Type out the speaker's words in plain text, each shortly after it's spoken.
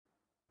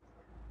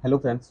Hello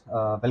friends,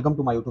 welcome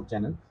to my YouTube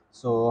channel.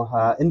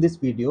 In this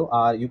video,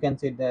 you can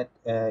say that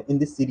in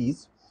this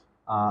series,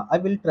 I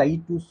will try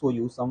to show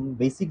you some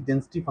basic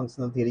density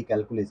functional theory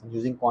calculation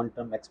using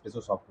Quantum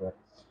Espresso software.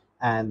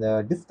 And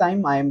this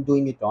time I am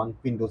doing it on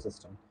Windows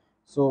system.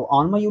 So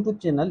on my YouTube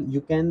channel,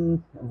 you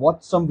can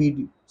watch some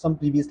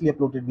previously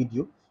uploaded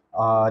video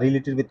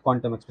related with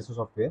Quantum Espresso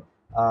software.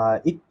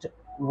 It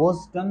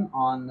was done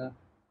on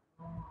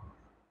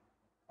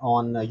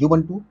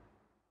Ubuntu,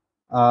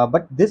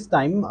 but this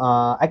time,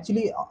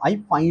 actually,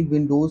 I find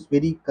Windows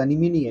very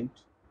convenient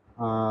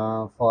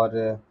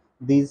for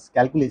these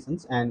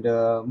calculations, and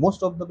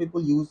most of the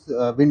people use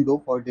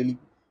Windows for daily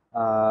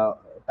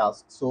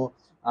tasks. So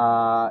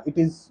it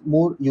is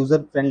more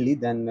user friendly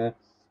than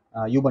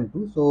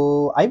Ubuntu.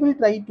 So I will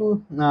try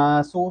to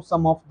show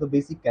some of the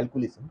basic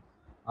calculation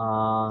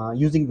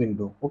using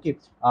Windows. Okay,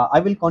 I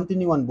will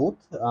continue on both.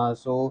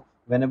 So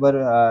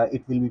whenever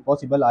it will be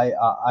possible,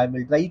 I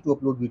will try to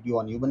upload video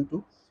on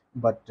Ubuntu,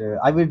 but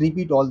I will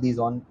repeat all these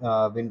on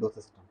Windows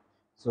system.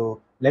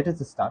 So let us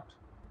start.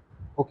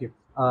 Okay.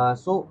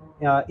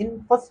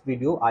 In first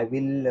video, I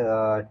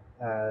will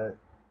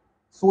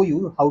show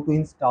you how to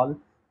install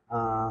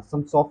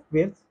some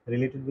softwares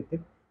related with it,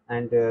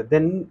 and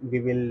then we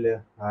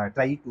will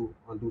try to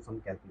do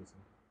some calculation.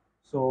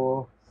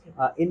 So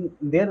in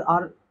there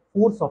are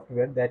four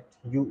software that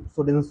you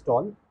should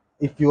install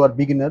if you are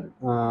beginner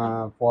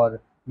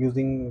for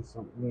using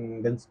some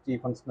density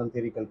functional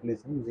theory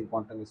calculation using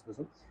Quantum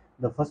Espresso.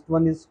 The first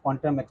one is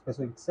Quantum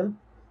Espresso itself,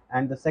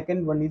 and the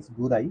second one is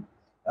BURAI,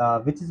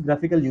 which is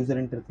graphical user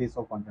interface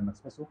of Quantum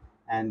Espresso,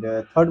 and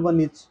third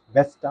one is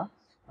VESTA.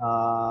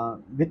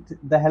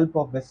 With the help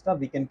of VESTA,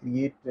 we can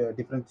create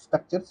different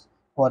structures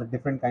for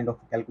different kind of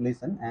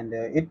calculation, and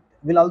it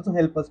will also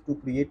help us to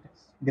create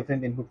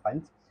different input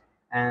files.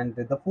 And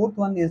the fourth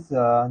one is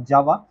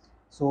Java.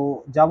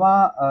 So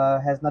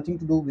Java has nothing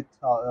to do with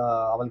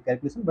our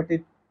calculation, but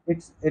it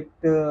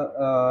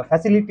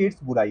facilitates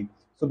BURAI.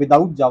 So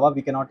without Java,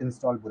 we cannot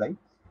install BURAI.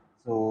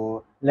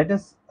 So let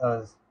us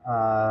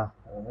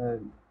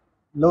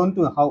learn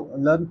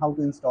how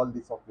to install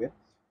the software.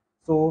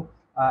 So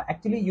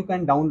actually, you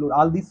can download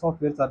all these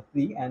softwares are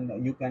free,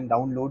 and you can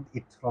download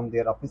it from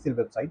their official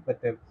website.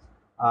 But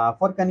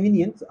for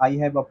convenience, I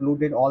have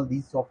uploaded all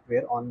these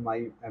software on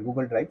my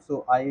Google Drive.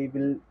 So I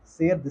will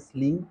share this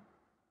link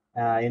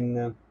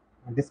in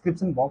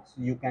description box.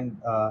 You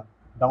can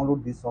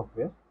download this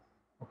software.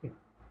 Okay.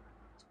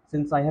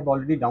 Since I have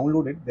already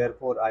downloaded,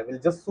 therefore I will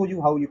just show you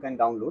how you can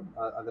download.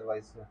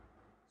 Otherwise,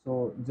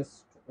 so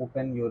just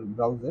open your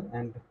browser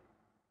and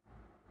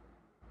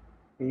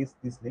paste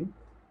this link.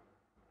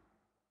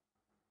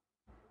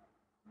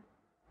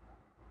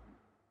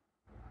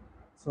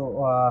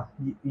 So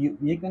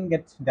you can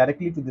get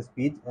directly to this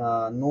page.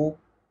 No,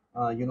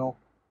 you know,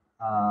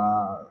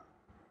 uh,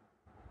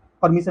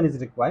 permission is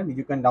required.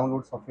 You can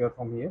download software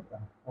from here.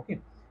 Okay.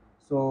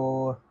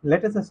 So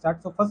let us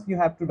start. So first you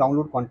have to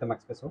download Quantum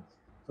Espresso.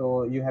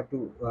 So you have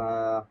to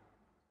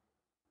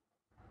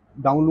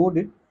download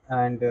it,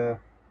 and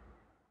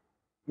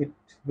it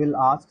will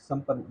ask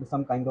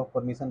some kind of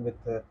permission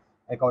with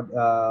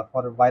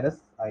for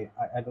virus. I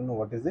don't know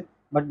what is it,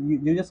 but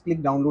you just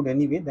click download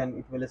anyway. Then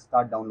it will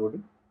start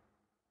downloading.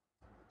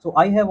 So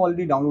I have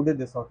already downloaded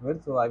this software,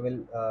 so I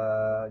will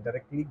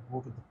directly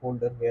go to the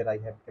folder where I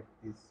have kept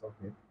this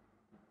software.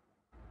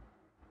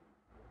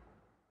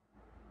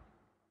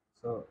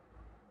 So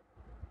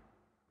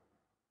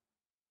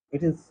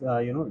it is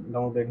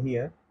downloaded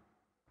here.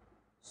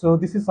 So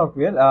this is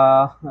software.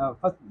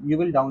 First you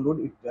will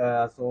download it.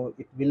 So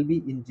it will be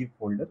in zip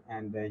folder,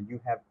 and you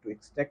have to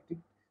extract it.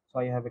 So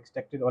I have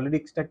already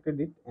extracted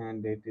it,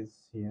 and it is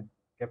here,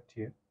 kept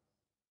here.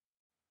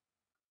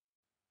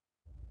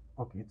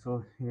 Okay,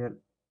 so here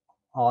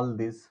all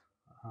this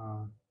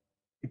uh,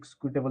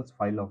 executables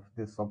file of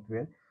this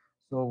software.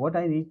 So what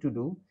I need to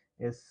do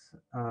is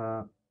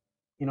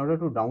in order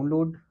to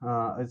download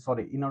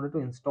sorry, in order to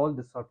install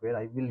this software,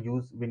 I will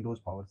use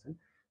Windows PowerShell.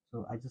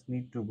 So I just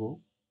need to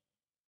go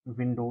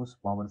Windows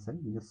PowerShell,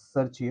 just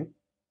search here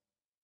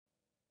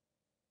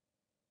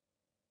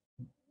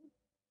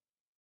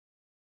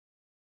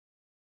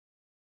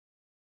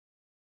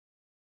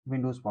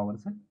Windows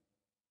PowerShell,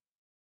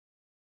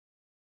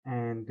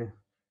 and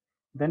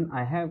then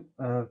I have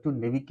to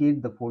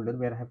navigate the folder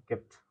where I have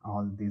kept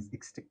all these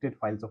extracted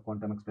files of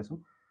Quantum Espresso.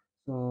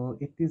 So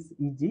it is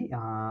easy.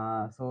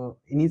 So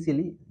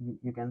initially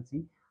you can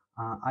see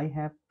I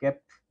have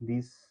kept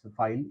this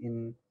file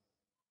in,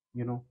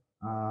 you know,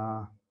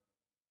 uh,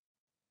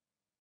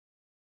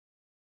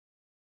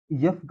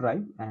 F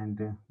drive, and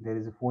there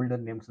is a folder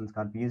named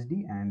Sanskar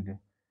PhD, and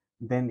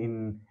then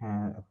in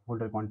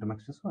folder Quantum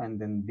Espresso, and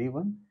then day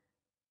one,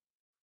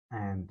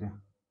 and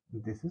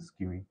this is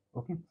QE.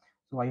 Okay,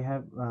 so I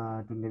have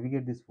to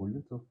navigate this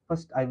folder. So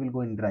first I will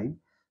go in drive.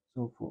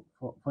 So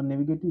for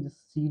navigating,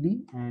 just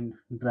CD and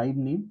drive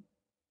name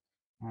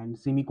and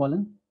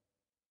semicolon.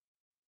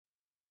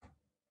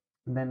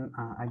 Then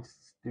I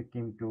just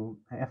came to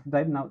F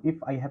drive. Now if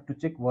I have to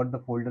check what the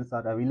folders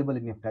are available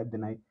in F drive,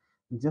 then I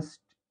just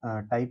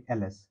type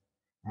ls.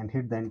 and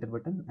hit the enter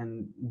button,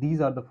 and these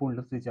are the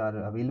folders which are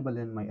available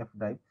in my F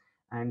drive.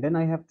 And then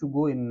I have to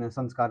go in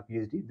Sanskar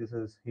PhD. This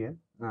is here.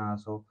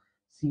 So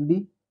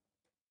cd,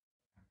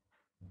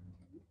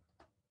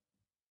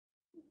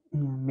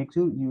 make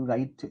sure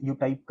you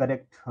type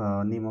correct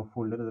name of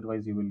folder,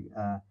 otherwise you will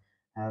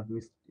have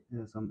missed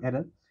some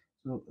error.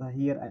 So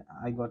here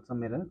I got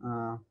some error,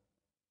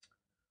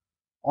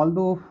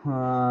 although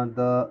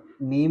the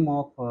name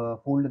of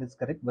folder is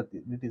correct, but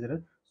it is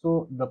error.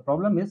 So the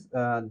problem is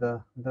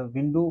the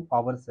window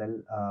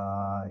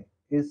PowerShell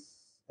is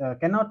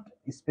cannot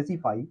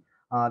specify,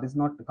 is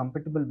not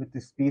compatible with the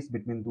space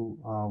between two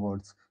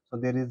words. So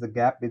there is a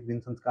gap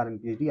between Sanskar and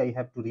PhD. I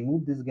have to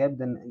remove this gap,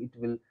 then it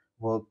will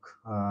work.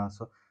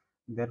 So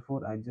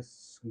therefore I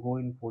just go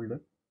in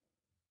folder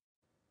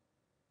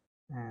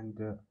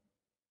and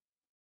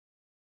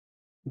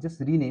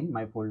just rename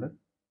my folder.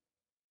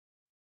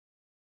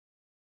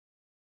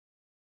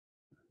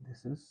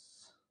 This is,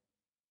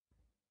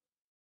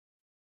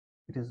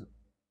 it is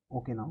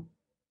okay now.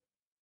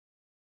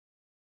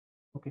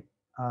 Okay,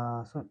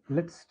 so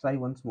let's try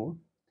once more.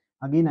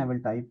 Again, I will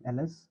type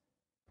ls,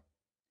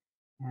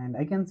 and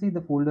I can see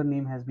the folder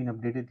name has been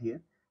updated here.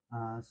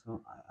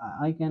 So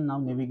I can now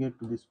navigate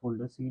to this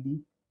folder cd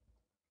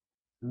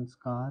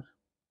sanskar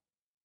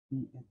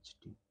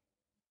pht.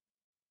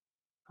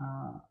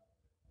 Uh,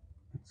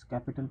 it's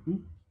capital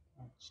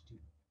PHT.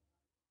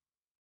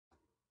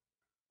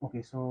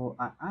 Okay, so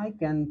I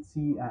can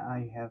see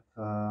I have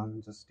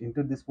just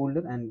entered this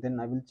folder, and then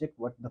I will check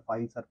what the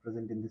files are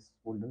present in this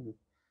folder.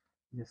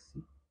 Just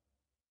see.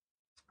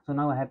 So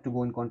now I have to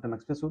go in Quantum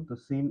Espresso. The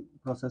same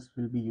process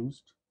will be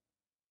used,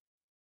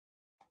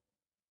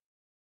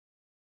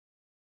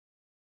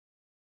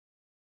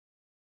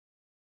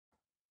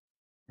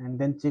 and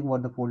then check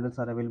what the folders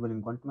are available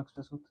in Quantum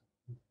Espresso.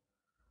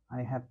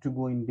 I have to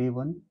go in day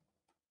one,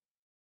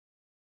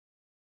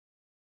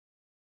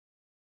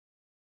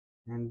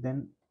 and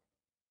then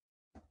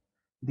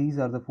these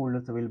are the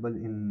folders available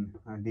in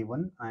day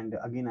one. And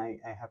again, I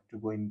have to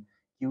go in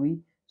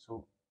QE.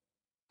 So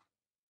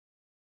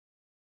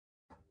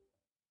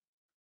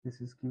this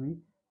is QE,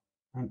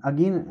 and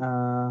again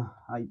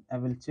I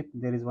will check.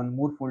 There is one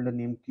more folder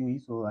named QE,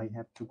 so I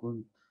have to go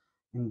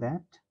in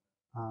that.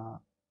 Uh,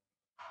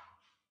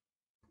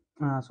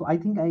 so I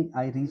think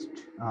I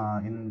reached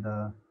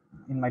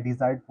in my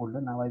desired folder.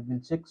 Now I will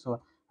check,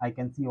 so I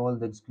can see all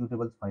the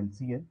executables files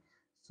here.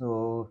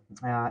 So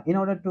in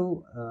order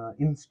to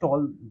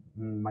install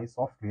my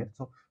software,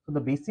 so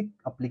the basic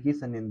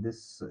application in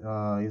this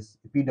is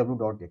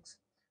pw.x.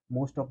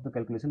 Most of the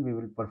calculation we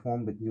will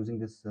perform with using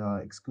this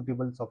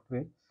executable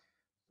software.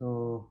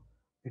 So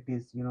it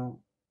is,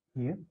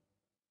 here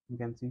you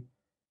can see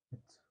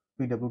it's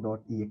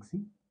pw.exe.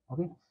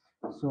 Okay,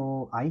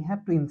 so I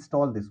have to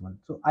install this one.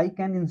 So I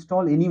can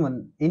install any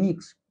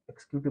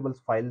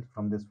executables file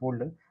from this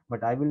folder,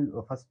 but I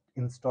will first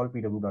install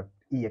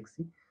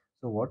pw.exe.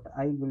 So what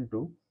I will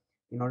do,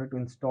 in order to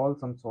install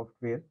some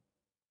software,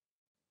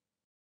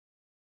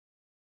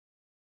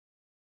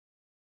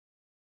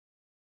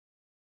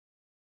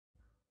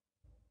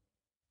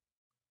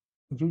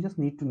 you just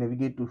need to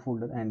navigate to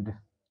folder and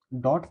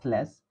dot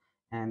slash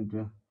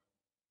and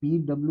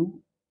pw.exe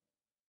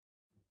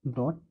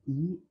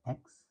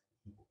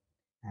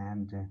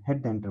and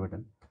hit the enter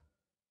button.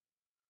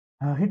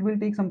 It will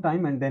take some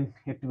time, and then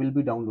it will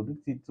be downloaded.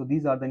 See, so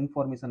these are the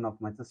information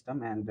of my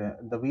system, and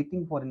the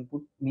waiting for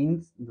input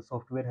means the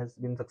software has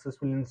been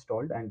successfully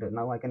installed, and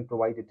now I can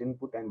provide it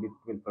input and it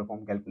will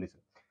perform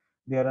calculation.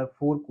 There are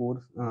four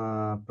cores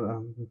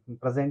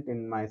present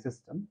in my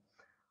system.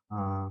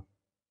 Uh,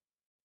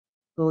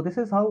 so this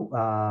is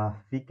how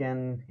we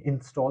can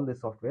install the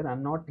software.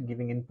 I'm not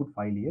giving input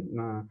file here.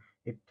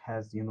 It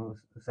has,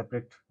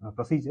 separate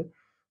procedure.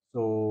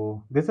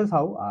 So this is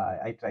how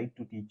I tried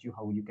to teach you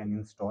how you can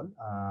install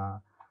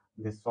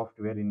this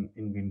software in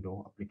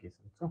Windows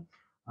application. So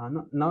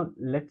now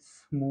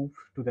let's move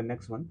to the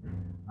next one.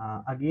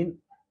 Again,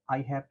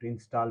 I have to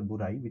install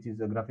BURAI, which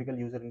is a graphical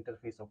user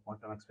interface of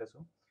Quantum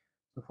Espresso.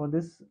 So for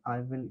this,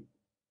 I will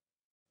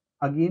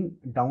again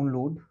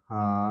download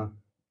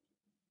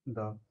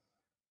the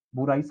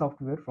BURAI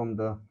software from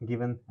the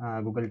given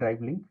Google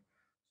Drive link.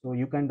 So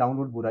you can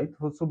download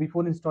BURAI. So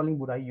before installing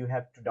BURAI, you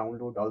have to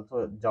download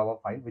also a Java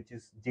file, which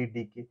is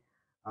JDK,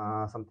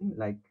 something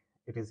like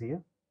it is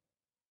here,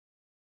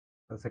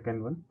 the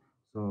second one.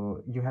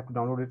 So you have to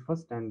download it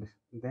first, and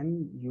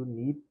then you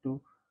need to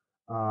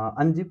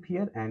unzip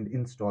here and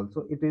install.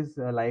 So it is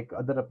like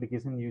other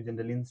application you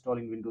generally install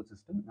in Windows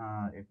system.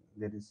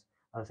 There is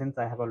since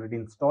I have already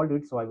installed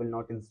it, so I will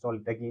not install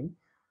it again.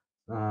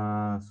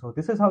 So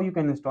this is how you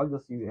can install.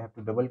 Just you have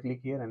to double click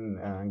here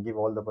and give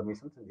all the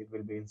permissions, and it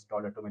will be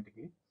installed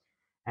automatically.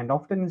 And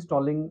after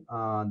installing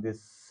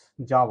this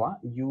Java,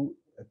 you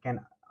can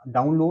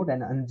download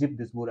and unzip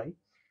this BURAI,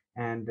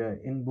 and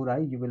in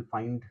BURAI you will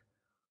find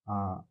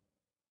uh,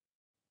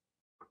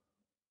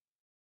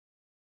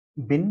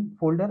 bin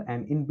folder,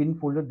 and in bin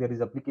folder there is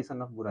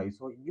application of BURAI.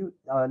 So you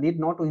need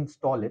not to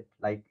install it,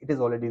 like it is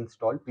already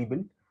installed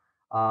pre-built.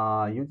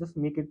 You just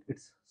make it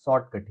its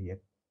shortcut here.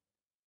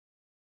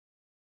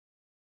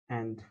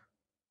 and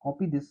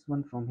copy this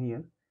one from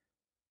here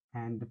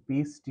and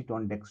paste it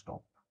on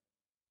desktop.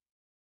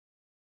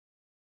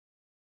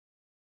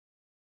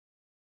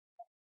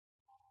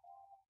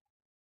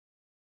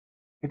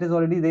 It is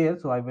already there,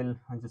 so I will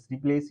just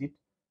replace it.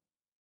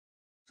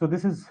 So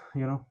this is,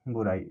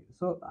 Burai.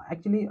 So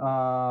actually,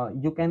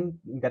 you can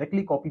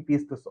directly copy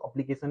paste this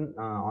application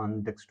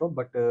on desktop,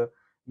 but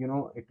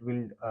it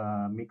will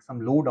make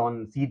some load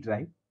on C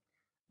drive.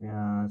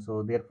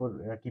 So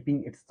therefore,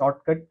 keeping its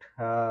shortcut,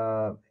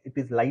 it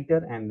is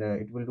lighter and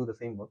it will do the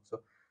same work.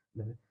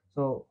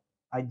 So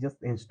I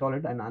just install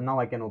it, and now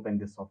I can open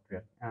this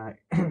software.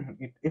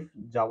 If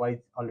Java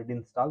is already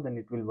installed, then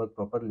it will work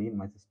properly in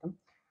my system.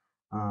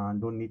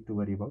 Don't need to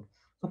worry about.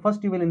 So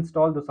first you will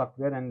install the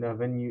software, and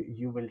when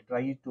you will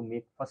try to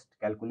make first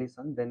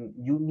calculation, then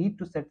you need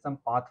to set some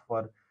path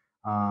for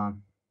uh,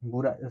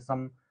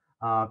 some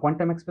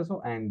quantum espresso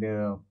and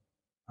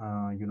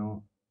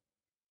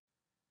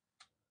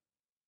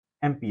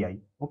MPI.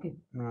 Okay.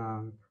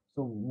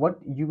 So what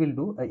you will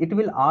do, it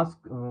will ask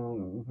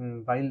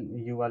while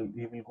you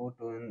will go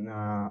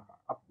to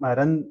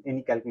run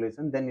any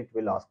calculation, then it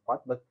will ask path.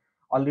 But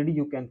already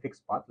you can fix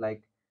path,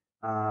 like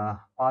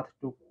path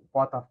to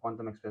path of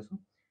quantum espresso,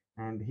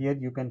 and here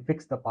you can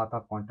fix the path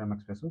of quantum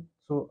espresso.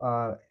 So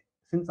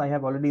since I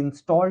have already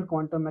installed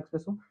quantum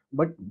espresso,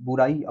 but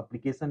Burai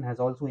application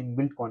has also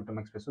inbuilt quantum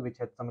espresso, which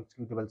has some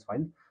executables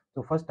file.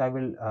 So first I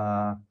will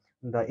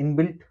the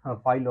inbuilt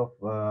file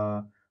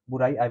of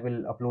Burai I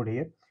will upload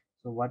here.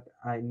 So what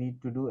I need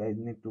to do, I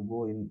need to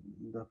go in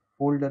the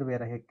folder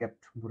where I have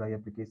kept Burai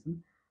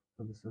application.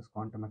 So this is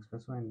Quantum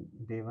Espresso and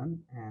day one,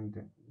 and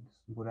this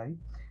Burai,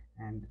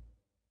 and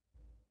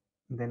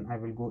then I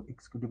will go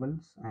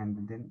executables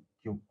and then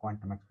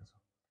Quantum Espresso.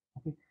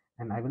 Okay,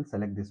 and I will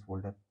select this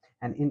folder.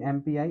 And in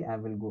MPI, I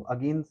will go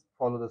again,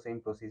 follow the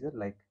same procedure,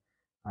 like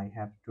I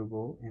have to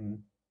go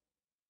in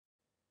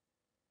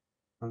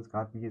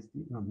Sanskar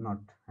PhD, no,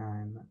 not,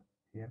 and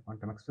here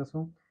Quantum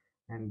Espresso,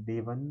 and day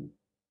one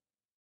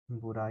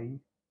Burai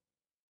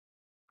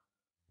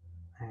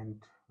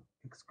and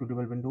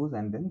executable windows,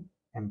 and then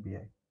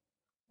MPI.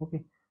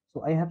 Okay,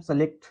 so I have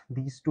select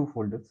these two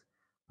folders,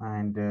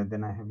 and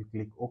then I have to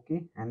click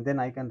OK, and then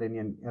I can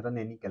run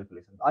any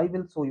calculation. I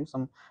will show you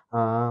some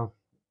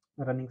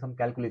running some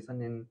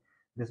calculation in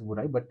this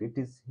Burai, but it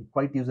is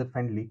quite user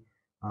friendly,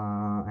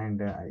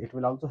 and it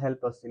will also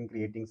help us in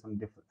creating some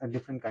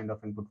different kind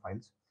of input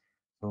files.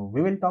 So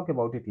we will talk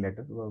about it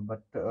later,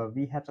 but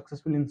we have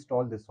successfully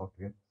installed this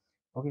software.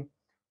 Okay,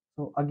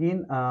 so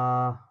again,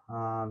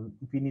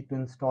 we need to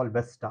install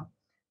VESTA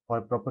for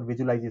proper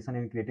visualization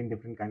and creating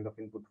different kind of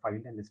input file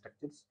and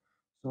structures.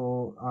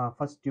 So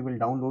first you will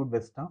download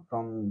VESTA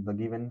from the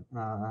given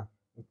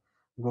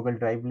Google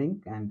Drive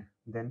link, and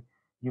then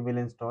you will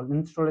install.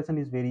 Installation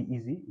is very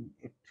easy.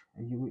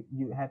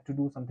 You have to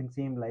do something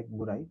same like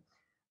Burai,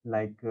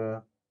 like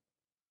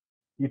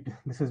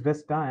this is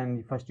VESTA,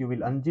 and first you will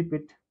unzip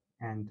it,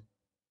 and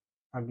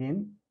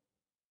again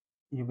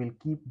you will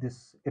keep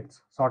this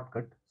its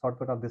shortcut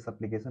of this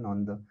application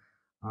on the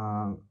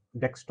uh,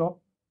 desktop.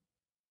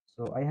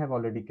 So I have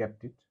already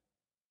kept it.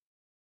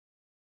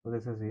 So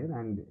this is here,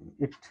 and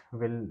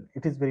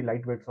it is very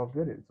lightweight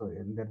software, so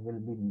there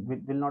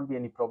will not be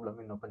any problem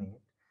in opening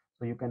it.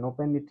 So you can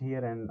open it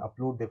here and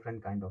upload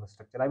different kind of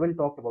structure. I will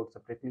talk about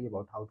separately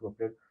about how to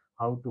upload,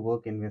 how to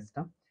work in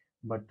Vista.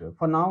 But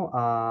for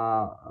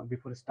now,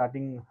 before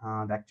starting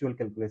the actual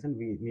calculation,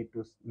 we need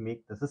to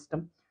make the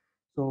system.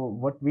 So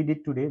what we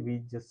did today,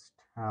 we just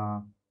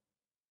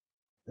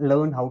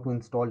learn how to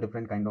install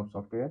different kind of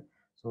software.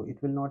 So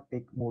it will not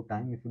take more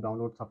time. If you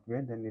download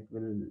software, then it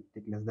will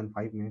take less than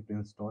 5 minutes to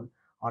install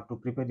or to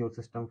prepare your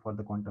system for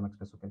the quantum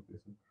espresso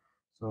calculation.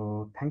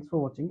 So thanks for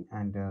watching,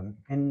 and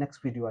in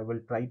next video I will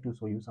try to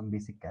show you some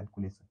basic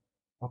calculation.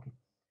 Okay.